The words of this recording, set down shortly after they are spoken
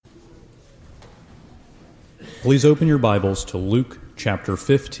Please open your Bibles to Luke chapter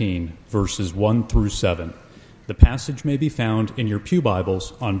 15, verses 1 through 7. The passage may be found in your pew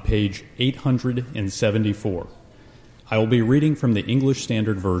Bibles on page 874. I will be reading from the English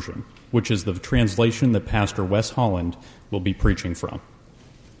Standard Version, which is the translation that Pastor Wes Holland will be preaching from.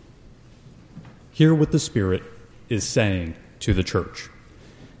 Hear what the Spirit is saying to the church.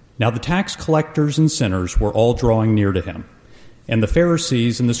 Now the tax collectors and sinners were all drawing near to him, and the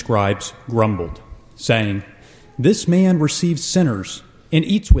Pharisees and the scribes grumbled, saying, "This man receives sinners and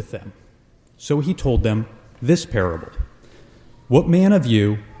eats with them." So he told them this parable. "What man of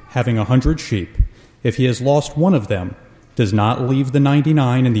you, having 100 sheep, if he has lost one of them, does not leave the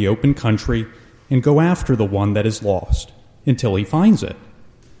 99 in the open country and go after the one that is lost until he finds it?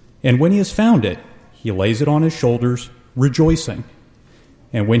 And when he has found it, he lays it on his shoulders, rejoicing.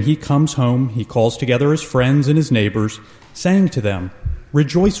 And when he comes home, he calls together his friends and his neighbors, saying to them,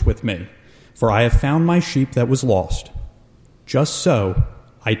 'Rejoice with me, for I have found my sheep that was lost.' Just so,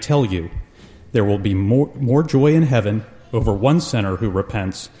 I tell you, there will be more joy in heaven over one sinner who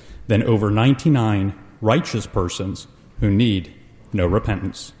repents than over 99 righteous persons who need no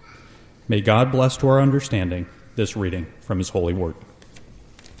repentance." May God bless to our understanding this reading from his holy word.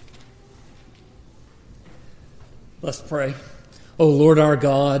 Let's pray. O Lord our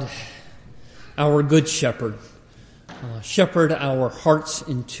God, our good shepherd, shepherd our hearts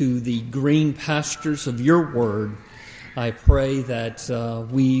into the green pastures of your word. I pray that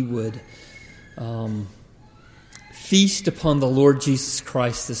we would feast upon the Lord Jesus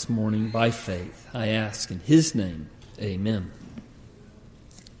Christ this morning by faith. I ask in his name, amen.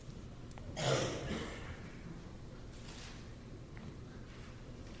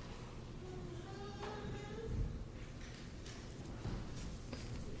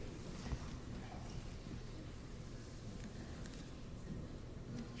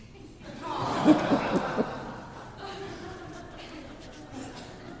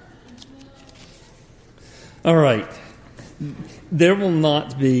 All right. There will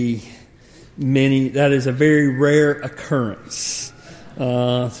not be many. That is a very rare occurrence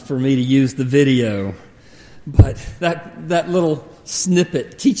for me to use the video. But that little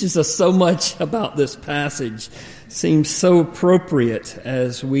snippet teaches us so much about this passage. Seems so appropriate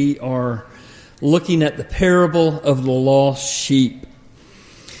as we are looking at the parable of the lost sheep.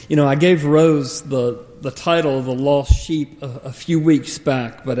 You know, I gave Rose the title of the lost sheep a few weeks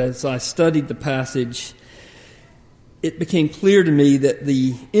back, but as I studied the passage, it became clear to me that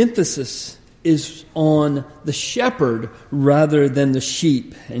the emphasis is on the shepherd rather than the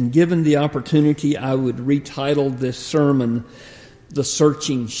sheep. And given the opportunity, I would retitle this sermon, "The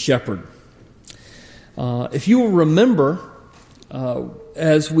Searching Shepherd." If you will remember,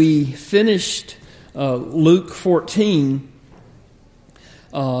 as we finished Luke 14,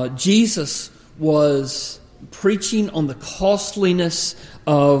 Jesus was preaching on the costliness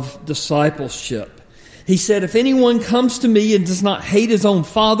of discipleship. He said, "If anyone comes to me and does not hate his own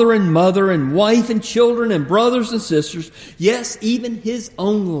father and mother and wife and children and brothers and sisters, yes, even his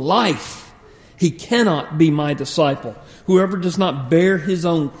own life, he cannot be my disciple. Whoever does not bear his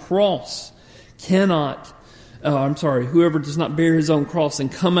own cross whoever does not bear his own cross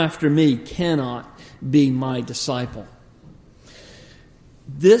and come after me cannot be my disciple."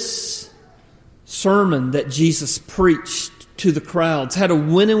 This sermon that Jesus preached to the crowds had a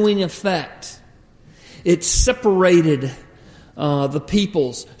winnowing effect. It separated the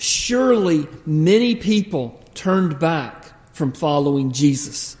peoples. Surely many people turned back from following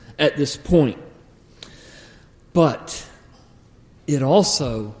Jesus at this point. But it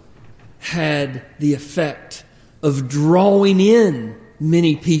also had the effect of drawing in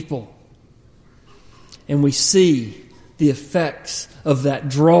many people. And we see the effects of that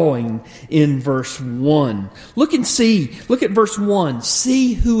drawing in verse 1. Look at verse 1.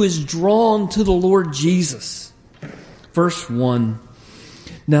 See who is drawn to the Lord Jesus. Verse 1.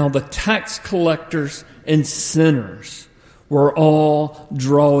 Now the tax collectors and sinners were all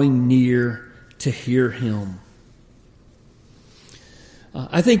drawing near to hear him.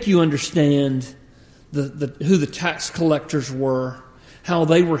 I think you understand who the tax collectors were, how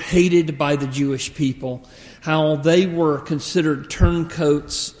they were hated by the Jewish people, how they were considered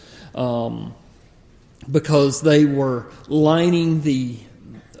turncoats because they were lining the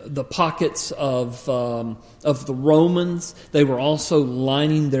pockets of the Romans. They were also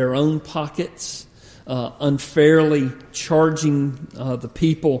lining their own pockets, unfairly charging the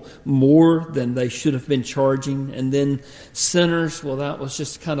people more than they should have been charging. And then sinners, well, that was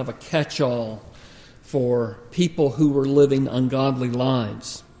just kind of a catch-all for people who were living ungodly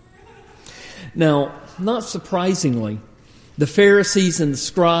lives. Now, not surprisingly, the Pharisees and the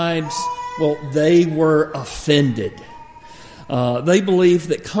scribes Well, they were offended. They believed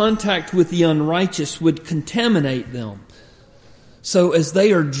that contact with the unrighteous would contaminate them. So as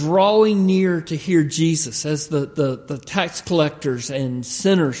they are drawing near to hear Jesus, as the tax collectors and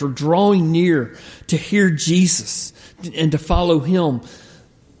sinners are drawing near to hear Jesus and to follow him,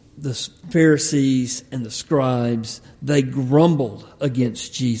 the Pharisees and the scribes, they grumbled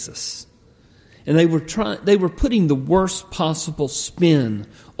against Jesus. And they were putting the worst possible spin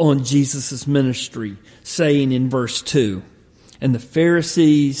on Jesus' ministry, saying in verse 2, "And the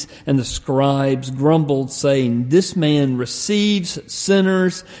Pharisees and the scribes grumbled, saying, 'This man receives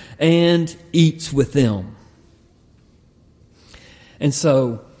sinners and eats with them.'" And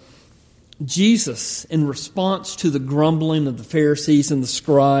so Jesus, in response to the grumbling of the Pharisees and the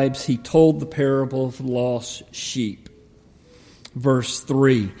scribes, he told the parable of the lost sheep. Verse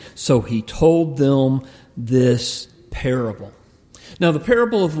 3, "So he told them this parable." Now, the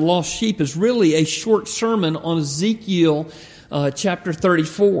parable of the lost sheep is really a short sermon on Ezekiel chapter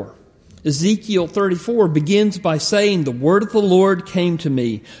 34. Ezekiel 34 begins by saying, "The word of the Lord came to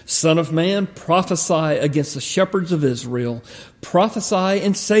me, Son of man, prophesy against the shepherds of Israel. Prophesy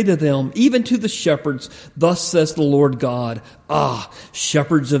and say to them, even to the shepherds, thus says the Lord God,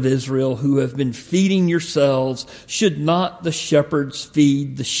 shepherds of Israel who have been feeding yourselves, should not the shepherds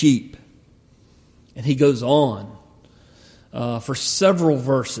feed the sheep?" And he goes on for several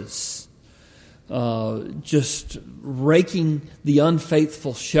verses, just raking the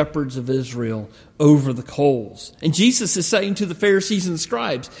unfaithful shepherds of Israel over the coals. And Jesus is saying to the Pharisees and the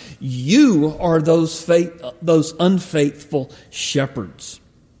scribes, you are those unfaithful shepherds.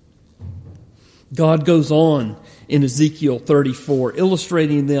 God goes on in Ezekiel 34,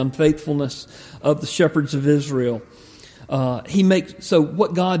 illustrating the unfaithfulness of the shepherds of Israel. So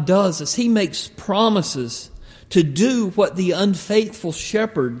what God does is he makes promises to do what the unfaithful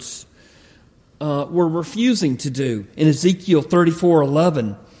shepherds were refusing to do. In Ezekiel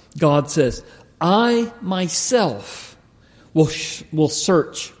 34:11, God says, "I myself will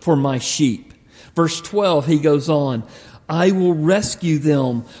search for my sheep." Verse 12, he goes on, "I will rescue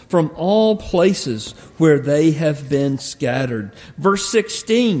them from all places where they have been scattered." Verse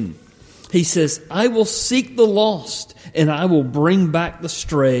 16, he says, "I will seek the lost, and I will bring back the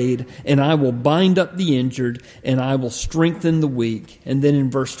strayed, and I will bind up the injured, and I will strengthen the weak." And then in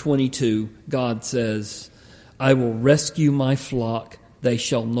verse 22, God says, "I will rescue my flock, they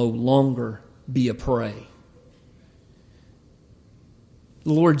shall no longer be a prey."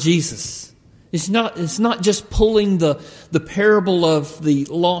 The Lord Jesus it's not just pulling the parable of the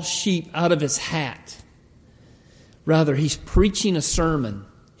lost sheep out of his hat. Rather, he's preaching a sermon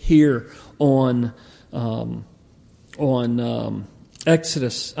here on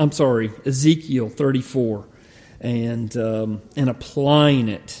Ezekiel 34, and applying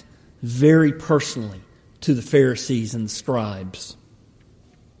it very personally to the Pharisees and the scribes.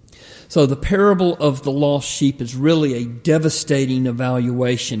 So the parable of the lost sheep is really a devastating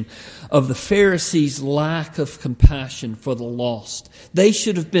evaluation of the Pharisees' lack of compassion for the lost. They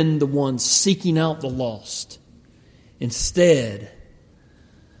should have been the ones seeking out the lost. Instead,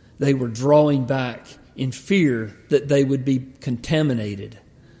 they were drawing back in fear that they would be contaminated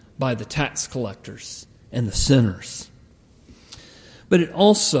by the tax collectors and the sinners. But it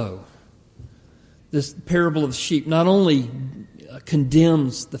also, this parable of the sheep, not only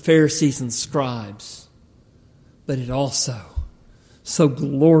condemns the Pharisees and scribes, but it also so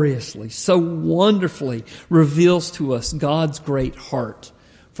gloriously, so wonderfully reveals to us God's great heart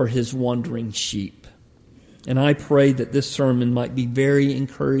for his wandering sheep. And I pray that this sermon might be very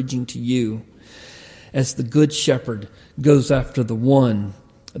encouraging to you as the Good Shepherd goes after the one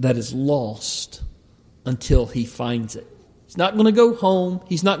that is lost until he finds it. He's not going to go home.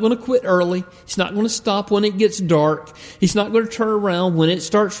 He's not going to quit early. He's not going to stop when it gets dark. He's not going to turn around when it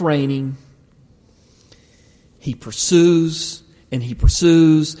starts raining. He pursues and he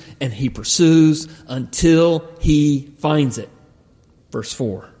pursues and he pursues until he finds it. Verse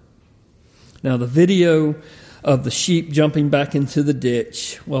 4. Now the video of the sheep jumping back into the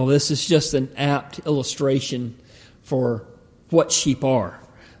ditch, well, this is just an apt illustration for what sheep are.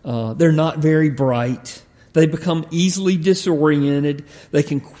 They're not very bright. They become easily disoriented. They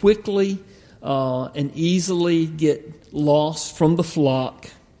can quickly and easily get lost from the flock.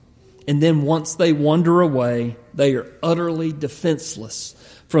 And then once they wander away, they are utterly defenseless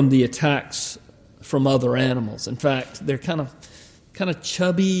from the attacks from other animals. In fact, they're kind of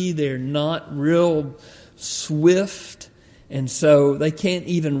chubby. They're not real swift. And so they can't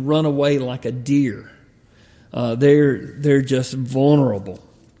even run away like a deer. They're just vulnerable.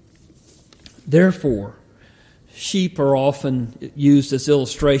 Therefore, Sheep are often used as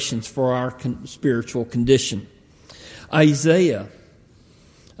illustrations for our spiritual condition. Isaiah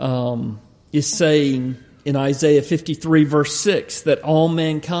is saying in Isaiah 53 verse 6 that all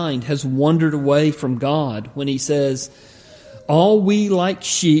mankind has wandered away from God when he says, "All we like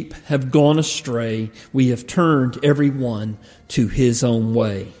sheep have gone astray. We have turned every one to his own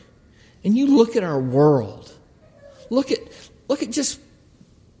way." And you look at our world. Look at just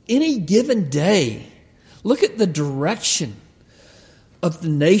any given day. Look at the direction of the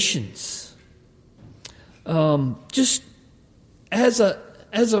nations. Just as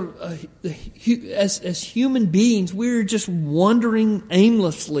human beings, we're just wandering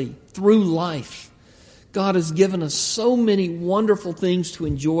aimlessly through life. God has given us so many wonderful things to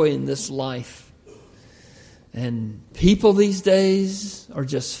enjoy in this life. And people these days are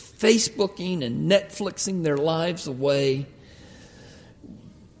just Facebooking and Netflixing their lives away,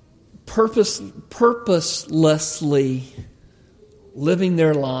 purposelessly living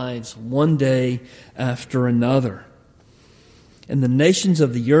their lives one day after another. And the nations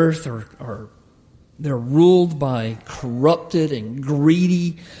of the earth they're ruled by corrupted and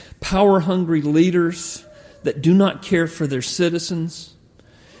greedy, power-hungry leaders that do not care for their citizens.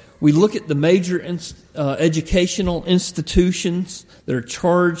 We look at the major educational institutions that are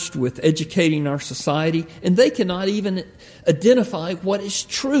charged with educating our society, and they cannot even identify what is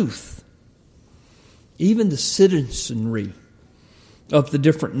truth. Even the citizenry of the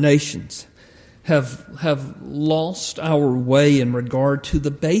different nations have lost our way in regard to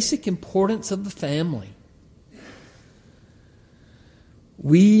the basic importance of the family.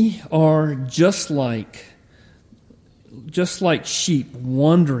 We are just like sheep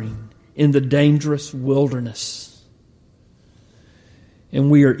wandering in the dangerous wilderness. And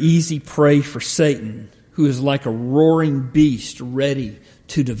we are easy prey for Satan, who is like a roaring beast ready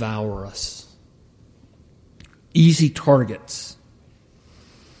to devour us. Easy targets.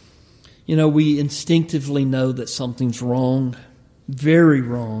 You know, we instinctively know that something's wrong, very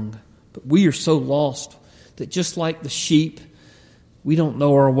wrong, but we are so lost that just like the sheep, we don't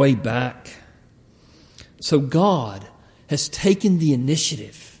know our way back. So God has taken the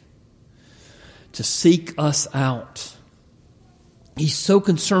initiative to seek us out. He's so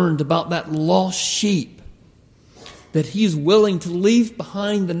concerned about that lost sheep that He's willing to leave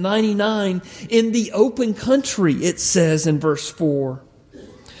behind the 99 in the open country, it says in verse 4,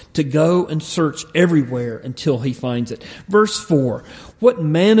 to go and search everywhere until He finds it. Verse 4, "What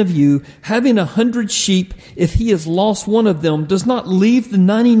man of you, having 100 sheep, if he has lost one of them, does not leave the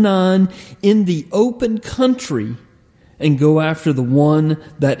 99 in the open country and go after the one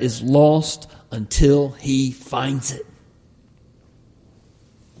that is lost until he finds it?"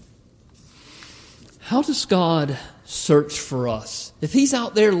 How does God search for us? If He's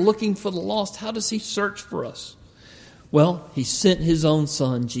out there looking for the lost, how does He search for us? Well, He sent His own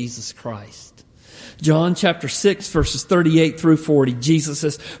Son, Jesus Christ. John chapter 6, verses 38 through 40, Jesus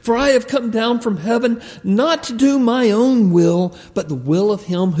says, "For I have come down from heaven not to do my own will, but the will of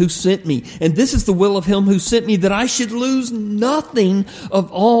Him who sent me. And this is the will of Him who sent me, that I should lose nothing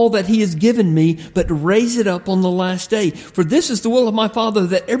of all that He has given me, but to raise it up on the last day. For this is the will of my Father,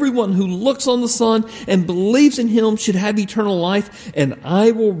 that everyone who looks on the Son and believes in Him should have eternal life, and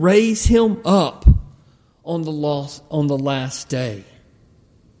I will raise him up on the last day."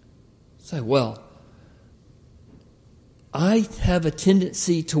 Say, well, I have a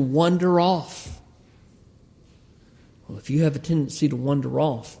tendency to wander off. Well, if you have a tendency to wander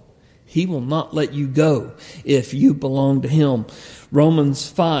off, He will not let you go if you belong to Him. Romans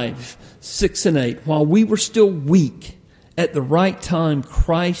 5, 6 and 8. "While we were still weak, at the right time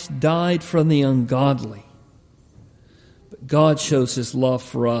Christ died for the ungodly. But God shows His love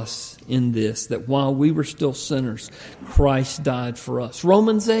for us in this, that while we were still sinners, Christ died for us."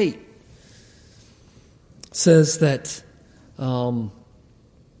 Romans 8 says that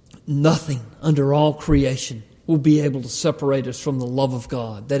nothing under all creation will be able to separate us from the love of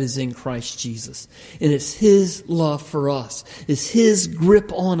God that is in Christ Jesus. And it's His love for us. It's His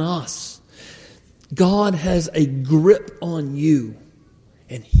grip on us. God has a grip on you,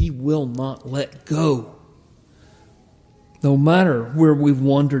 and He will not let go. No matter where we've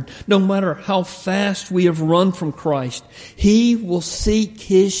wandered, no matter how fast we have run from Christ, He will seek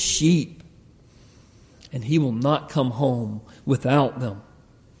His sheep, and He will not come home without them.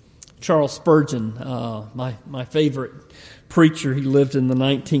 Charles Spurgeon, my favorite preacher, he lived in the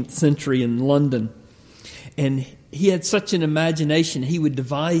 19th century in London, and he had such an imagination. He would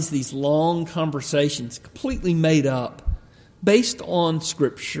devise these long conversations, completely made up, based on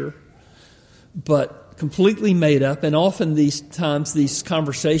Scripture, but completely made up. And often these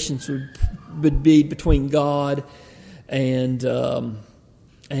conversations would would be between God and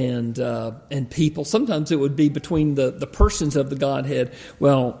people. Sometimes it would be between the persons of the Godhead.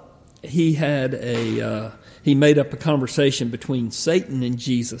 Well, he made up a conversation between Satan and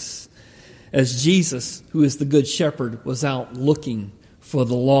Jesus, as Jesus, who is the Good Shepherd, was out looking for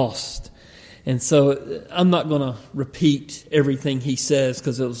the lost. And so I'm not going to repeat everything he says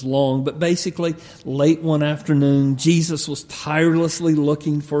because it was long, but basically, late one afternoon, Jesus was tirelessly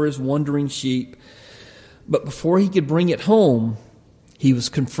looking for his wandering sheep. But before he could bring it home, he was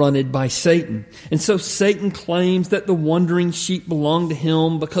confronted by Satan. And so Satan claims that the wandering sheep belong to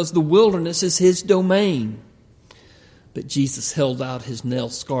him because the wilderness is his domain. But Jesus held out his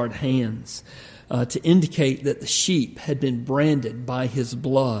nail-scarred hands to indicate that the sheep had been branded by his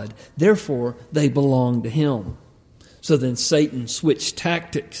blood. Therefore, they belonged to him. So then Satan switched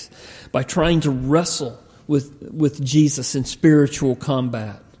tactics by trying to wrestle with Jesus in spiritual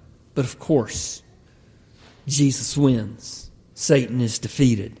combat. But of course, Jesus wins. Satan is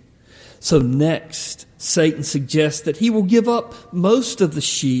defeated. So next, Satan suggests that he will give up most of the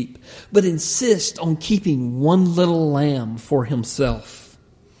sheep, but insist on keeping one little lamb for himself.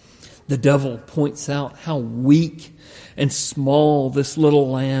 The devil points out how weak and small this little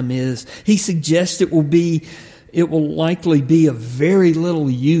lamb is. He suggests it will likely be of very little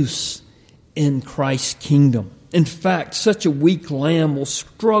use in Christ's kingdom. In fact, such a weak lamb will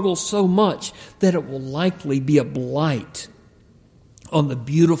struggle so much that it will likely be a blight on the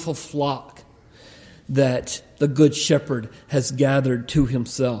beautiful flock that the Good Shepherd has gathered to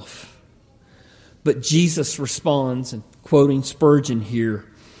himself. But Jesus responds, and quoting Spurgeon here,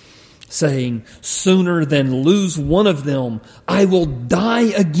 saying, "Sooner than lose one of them, I will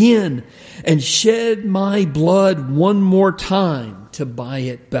die again and shed my blood one more time to buy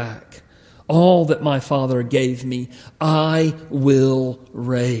it back. All that my Father gave me, I will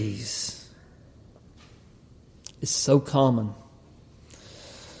raise." It's so common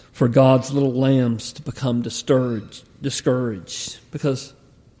for God's little lambs to become discouraged because,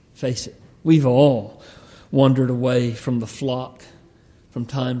 face it, we've all wandered away from the flock from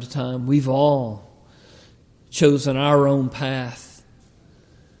time to time. We've all chosen our own path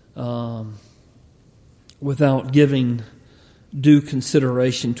without giving due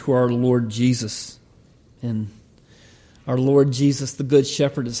consideration to our Lord Jesus. And our Lord Jesus, the Good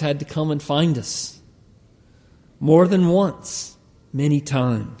Shepherd, has had to come and find us more than once, many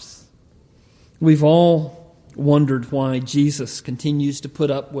times. We've all wondered why Jesus continues to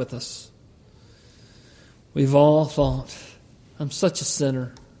put up with us. We've all thought, I'm such a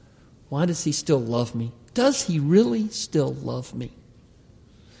sinner. Why does he still love me? Does he really still love me?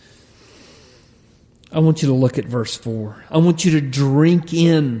 I want you to look at verse 4. I want you to drink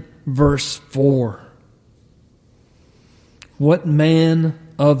in verse 4. What man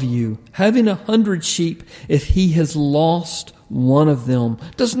of you, having 100 sheep, if he has lost one of them,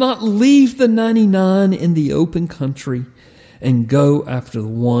 does not leave the 99 in the open country and go after the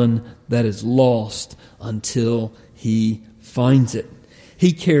one that is lost until he finds it?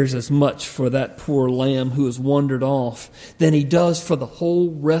 He cares as much for that poor lamb who has wandered off than he does for the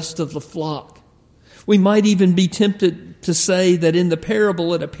whole rest of the flock. We might even be tempted to say that in the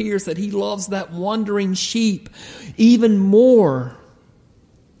parable it appears that he loves that wandering sheep even more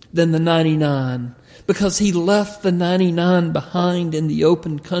than the 99 because he left the 99 behind in the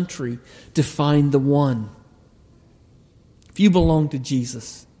open country to find the one. If you belong to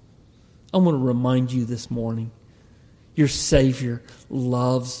Jesus, I want to remind you this morning, your Savior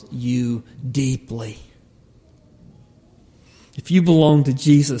loves you deeply. If you belong to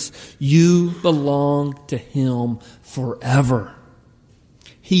Jesus, you belong to Him forever.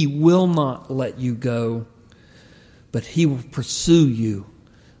 He will not let you go, but He will pursue you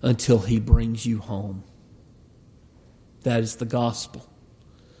until He brings you home. That is the gospel.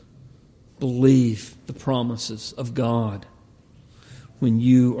 Believe the promises of God when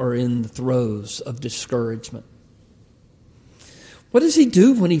you are in the throes of discouragement. What does He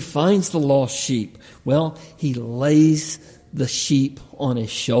do when He finds the lost sheep? Well, He lays the sheep on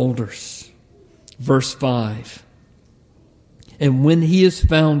His shoulders. Verse 5. And when He has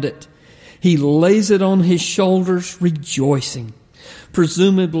found it, He lays it on His shoulders, rejoicing.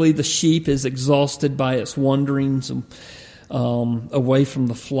 Presumably the sheep is exhausted by its wanderings away from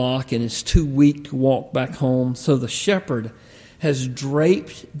the flock and is too weak to walk back home. So the shepherd has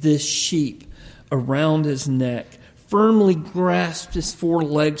draped this sheep around his neck, firmly grasped his four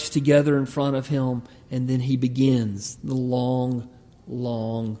legs together in front of him, and then he begins the long,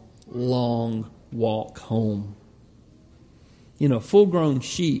 long, long walk home. You know, full-grown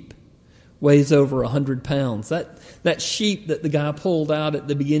sheep weighs over 100 pounds. That sheep that the guy pulled out at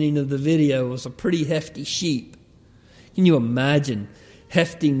the beginning of the video was a pretty hefty sheep. Can you imagine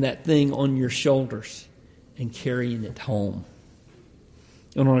hefting that thing on your shoulders and carrying it home?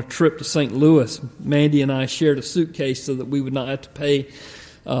 And on a trip to St. Louis, Mandy and I shared a suitcase so that we would not have to pay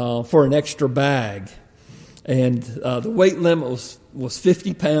for an extra bag. And the weight limit was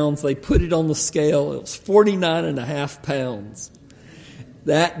 50 pounds. They put it on the scale. It was 49.5 pounds.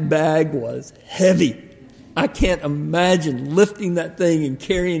 That bag was heavy. I can't imagine lifting that thing and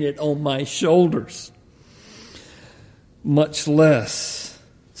carrying it on my shoulders. Much less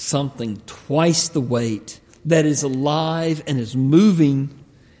something twice the weight that is alive and is moving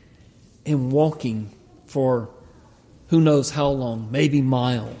and walking for who knows how long, maybe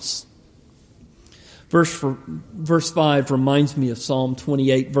miles. Verse 5 reminds me of Psalm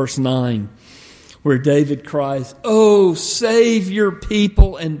 28, verse 9, where David cries, "Oh, save your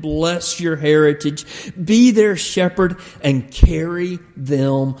people and bless your heritage. Be their shepherd and carry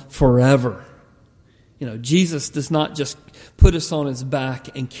them forever." You know, Jesus does not just put us on his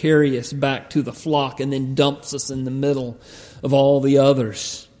back and carry us back to the flock and then dumps us in the middle of all the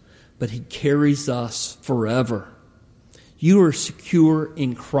others, but he carries us forever. You are secure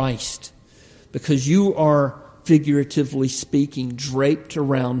in Christ because you are, figuratively speaking, draped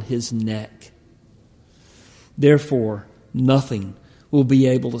around his neck. Therefore, nothing will be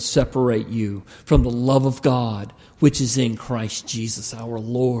able to separate you from the love of God, which is in Christ Jesus our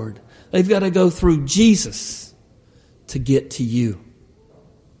Lord. They've got to go through Jesus to get to you.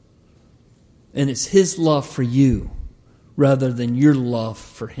 And it's his love for you rather than your love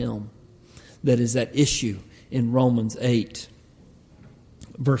for him that is at issue in Romans 8,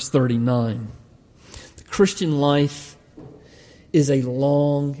 verse 39. The Christian life is a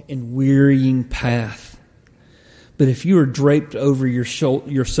long and wearying path. But if you are draped over your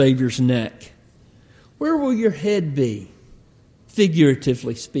Savior's neck, where will your head be,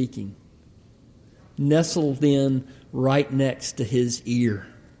 figuratively speaking? Nestled in right next to his ear.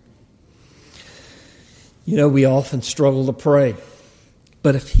 You know, we often struggle to pray.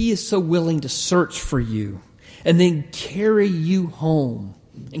 But if he is so willing to search for you and then carry you home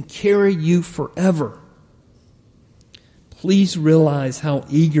and carry you forever, please realize how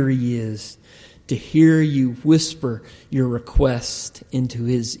eager he is to hear you whisper your request into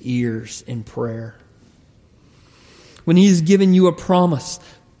his ears in prayer. When he has given you a promise,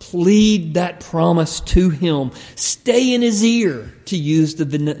 plead that promise to him. Stay in his ear, to use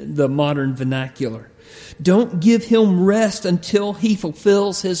the modern vernacular. Don't give him rest until he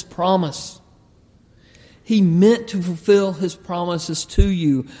fulfills his promise. He meant to fulfill his promises to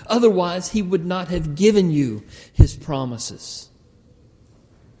you. Otherwise, he would not have given you his promises.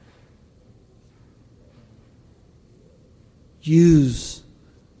 Use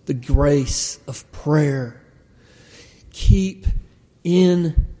the grace of prayer. Keep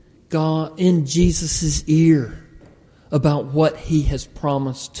in Jesus' ear about what he has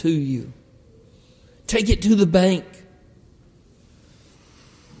promised to you. Take it to the bank.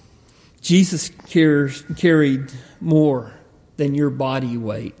 Jesus carried more than your body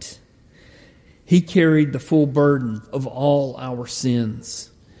weight. He carried the full burden of all our sins.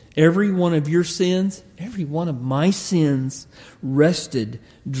 Every one of your sins, every one of my sins rested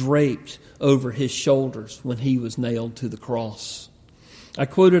draped over his shoulders when he was nailed to the cross. I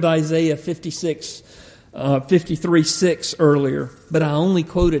quoted Isaiah 53:6 earlier, but I only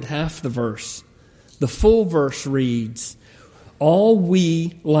quoted half the verse. The full verse reads, "All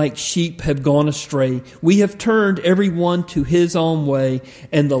we like sheep have gone astray. We have turned every one to his own way,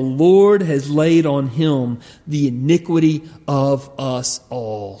 and the Lord has laid on him the iniquity of us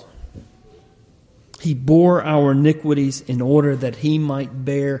all." He bore our iniquities in order that he might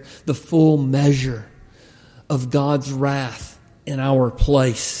bear the full measure of God's wrath in our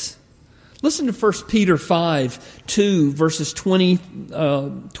place. Listen to 1 Peter 5:2, verses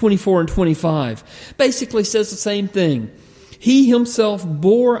 24 and 25. Basically says the same thing. He himself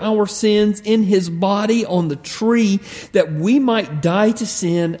bore our sins in his body on the tree that we might die to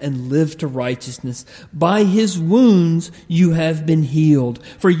sin and live to righteousness. By his wounds you have been healed.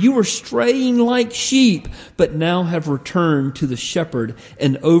 For you were straying like sheep, but now have returned to the shepherd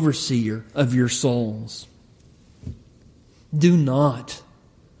and overseer of your souls. Do not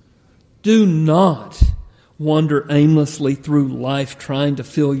wander aimlessly through life trying to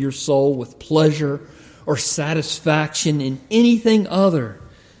fill your soul with pleasure or satisfaction in anything other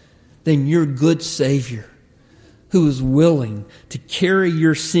than your good Savior, who is willing to carry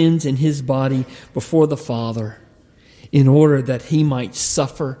your sins in his body before the Father in order that he might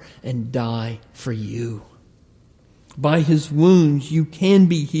suffer and die for you. By his wounds you can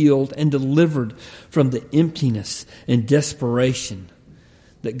be healed and delivered from the emptiness and desperation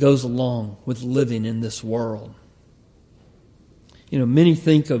that goes along with living in this world. Many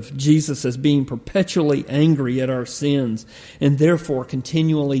think of Jesus as being perpetually angry at our sins and therefore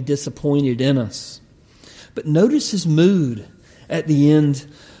continually disappointed in us. But notice his mood at the end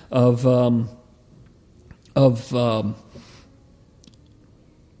of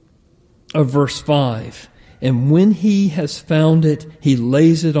verse 5. And when he has found it, he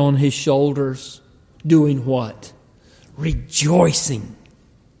lays it on his shoulders, doing what? Rejoicing.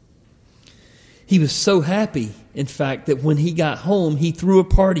 He was so happy, in fact, that when he got home, he threw a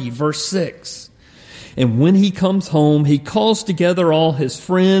party, verse 6. And when he comes home, he calls together all his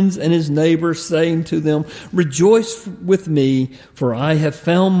friends and his neighbors, saying to them, "Rejoice with me, for I have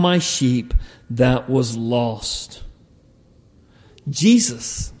found my sheep that was lost."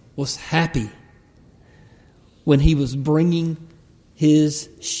 Jesus was happy when he was bringing his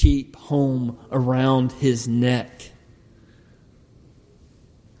sheep home around his neck.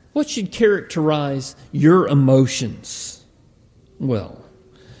 What should characterize your emotions? Well,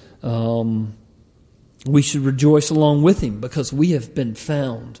 we should rejoice along with him because we have been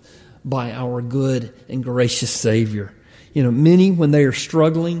found by our good and gracious Savior. Many, when they are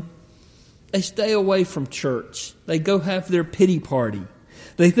struggling, they stay away from church. They go have their pity party.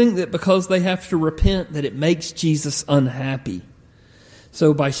 They think that because they have to repent that it makes Jesus unhappy.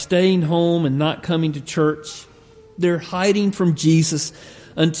 So by staying home and not coming to church, they're hiding from Jesus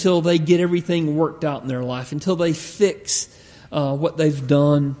until they get everything worked out in their life, until they fix what they've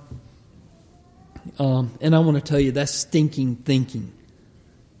done. And I want to tell you, that's stinking thinking.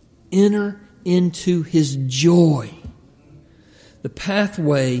 Enter into his joy. The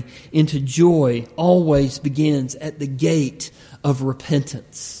pathway into joy always begins at the gate of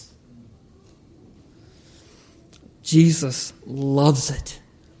repentance. Jesus loves it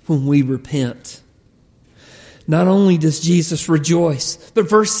when we repent. Not only does Jesus rejoice, but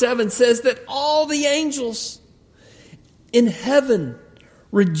verse 7 says that all the angels in heaven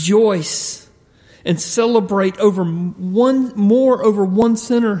rejoice and celebrate over one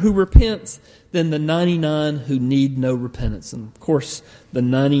sinner who repents than the 99 who need no repentance. And of course, the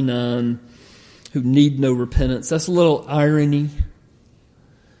 99 who need no repentance, that's a little irony,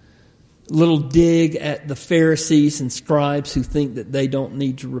 a little dig at the Pharisees and scribes who think that they don't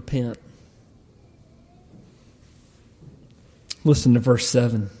need to repent. Listen to verse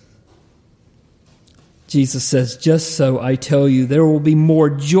 7. Jesus says, "Just so I tell you, there will be more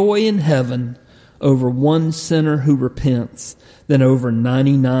joy in heaven over one sinner who repents than over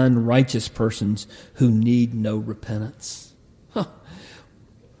 99 righteous persons who need no repentance."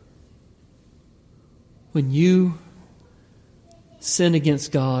 When you sin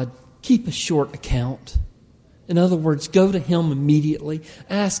against God, keep a short account. In other words, go to him immediately.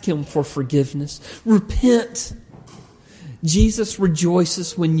 Ask him for forgiveness. Repent. Jesus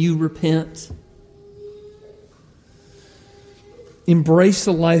rejoices when you repent. Embrace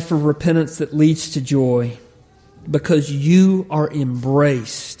a life of repentance that leads to joy, because you are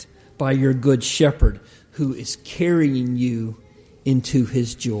embraced by your good shepherd who is carrying you into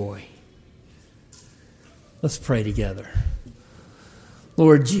his joy. Let's pray together.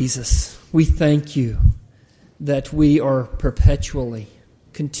 Lord Jesus, we thank you that we are perpetually,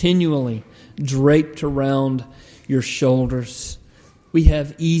 continually draped around your shoulders. We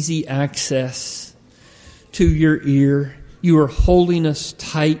have easy access to your ear. You are holding us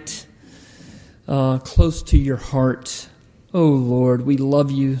tight, close to your heart. Oh Lord, we love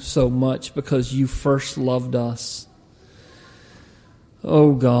you so much because you first loved us.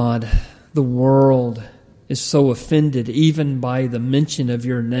 Oh God, the world is so offended even by the mention of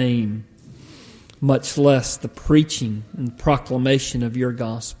your name, much less the preaching and proclamation of your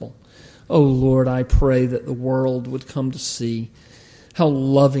gospel. Oh Lord, I pray that the world would come to see how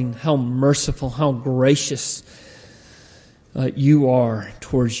loving, how merciful, how gracious you are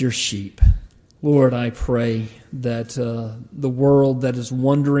towards your sheep. Lord, I pray that the world that is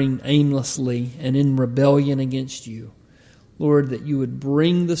wandering aimlessly and in rebellion against you, Lord, that you would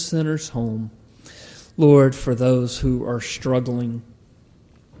bring the sinners home. Lord, for those who are struggling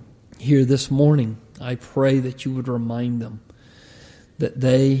here this morning, I pray that you would remind them that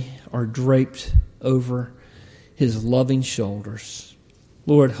they are draped over his loving shoulders.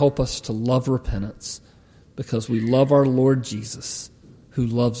 Lord, help us to love repentance because we love our Lord Jesus, who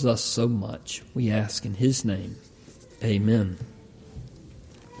loves us so much. We ask in his name. Amen.